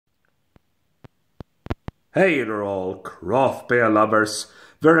Hey there all craft beer lovers,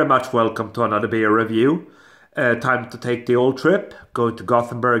 very much welcome to another beer review. Time to take the old trip, go to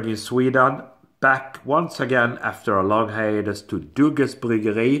Gothenburg in Sweden, back once again after a long hiatus to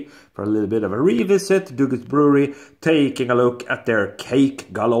Bryggeri for a little bit of a revisit. Dugges Brewery, taking a look at their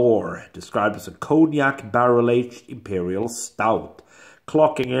Cake Galore, described as a Cognac barrel-aged Imperial Stout,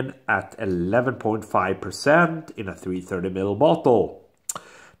 clocking in at 11.5% in a 330ml bottle.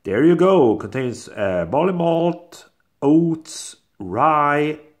 There you go, contains barley malt, oats,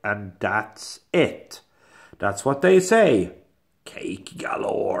 rye, and that's it. That's what they say. Cake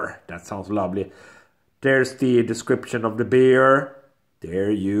Galore. That sounds lovely. There's the description of the beer.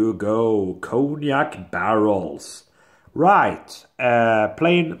 There you go. Cognac barrels. Right.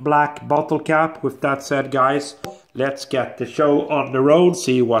 Plain black bottle cap. With that said, guys, let's get the show on the road.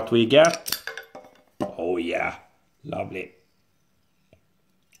 See what we get. Oh, yeah. Lovely.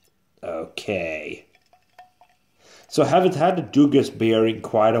 Okay. So I haven't had a Dugges beer in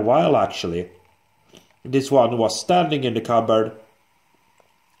quite a while, actually. This one was standing in the cupboard.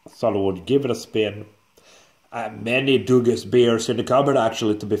 Thought I would give it a spin. Many Dugges beers in the cupboard,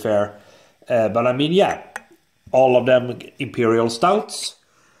 actually, to be fair. But I mean, yeah. All of them Imperial Stouts.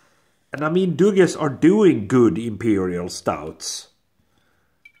 And I mean, Dugges are doing good Imperial Stouts.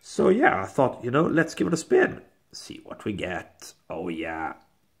 So yeah, I thought, let's give it a spin. See what we get. Oh yeah.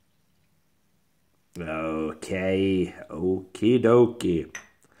 Okay, okie dokie.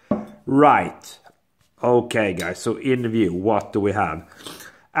 Right. Okay, guys, so in view, what do we have?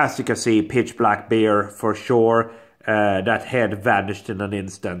 As you can see, pitch black beer for sure. That head vanished in an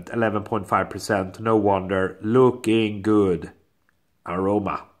instant. 11.5%, no wonder. Looking good.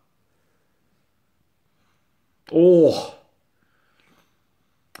 Aroma. Oh.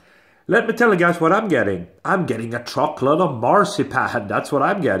 Let me tell you guys what I'm getting. I'm getting a chocolate of marzipan. That's what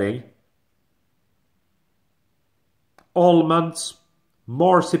I'm getting. Almonds,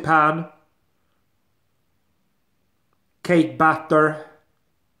 marzipan, cake batter,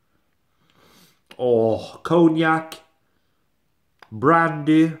 cognac,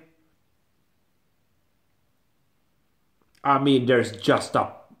 brandy. I mean, there's just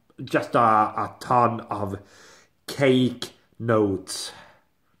a ton of cake notes.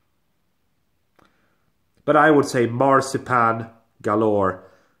 But I would say marzipan galore,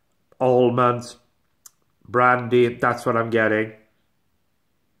 almonds, brandy, that's what I'm getting.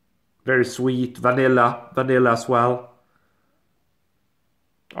 Very sweet. Vanilla as well.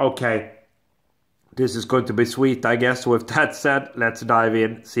 Okay. This is going to be sweet, I guess. With that said, let's dive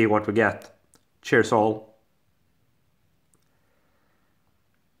in, see what we get. Cheers all.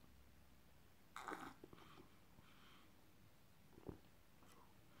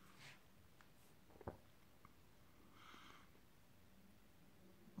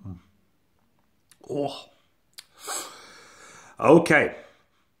 Oh.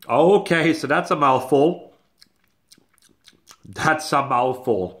 Okay, so that's a mouthful. That's a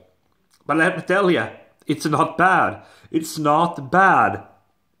mouthful. But let me tell you, it's not bad. It's not bad.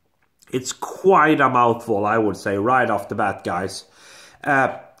 It's quite a mouthful, I would say, right off the bat, guys.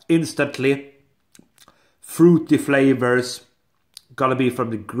 Instantly, fruity flavors. Gonna be from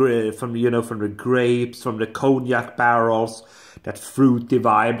the grapes, from the cognac barrels. That fruity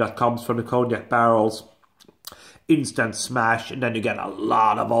vibe that comes from the cognac barrels. Instant smash, and then you get a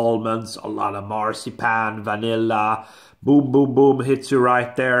lot of almonds, a lot of marzipan, vanilla. Boom, boom, boom, hits you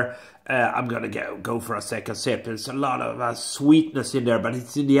right there. I'm gonna go for a second sip. There's a lot of sweetness in there, but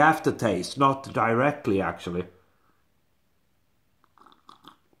it's in the aftertaste, not directly, actually.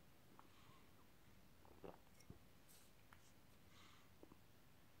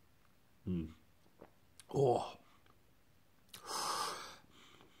 Oh.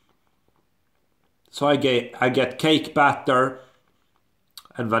 So I get cake batter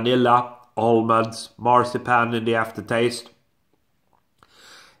and vanilla, almonds, marzipan in the aftertaste.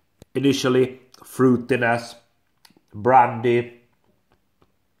 Initially, fruitiness, brandy.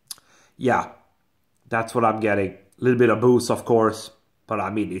 Yeah, that's what I'm getting. A little bit of booze, of course. But I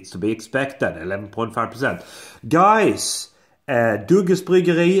mean, it's to be expected. 11.5%. Guys, Dugges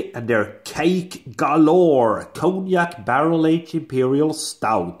Bryggeri and their Cake Galore Cognac Barrel-Aged Imperial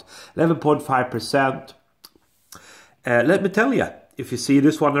Stout. 11.5%. Let me tell you, if you see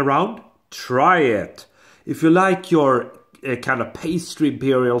this one around, try it. If you like your kind of pastry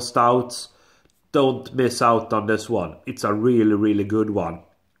Imperial Stouts, don't miss out on this one. It's a really, really good one.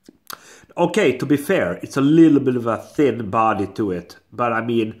 Okay, to be fair, it's a little bit of a thin body to it. But I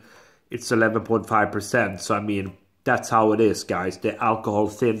mean, it's 11.5%, so I mean, that's how it is, guys. The alcohol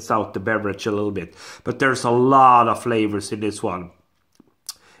thins out the beverage a little bit. But there's a lot of flavors in this one.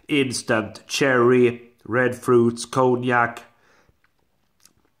 Instant cherry, red fruits, cognac,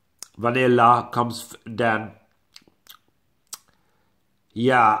 vanilla comes then.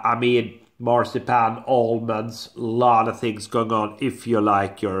 Yeah, I mean, marzipan, almonds, a lot of things going on if you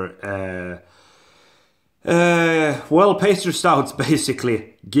like your well, pastry stouts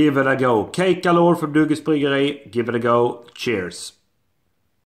basically. Give it a go. Cake Galore from Bryggeri. Give it a go. Cheers.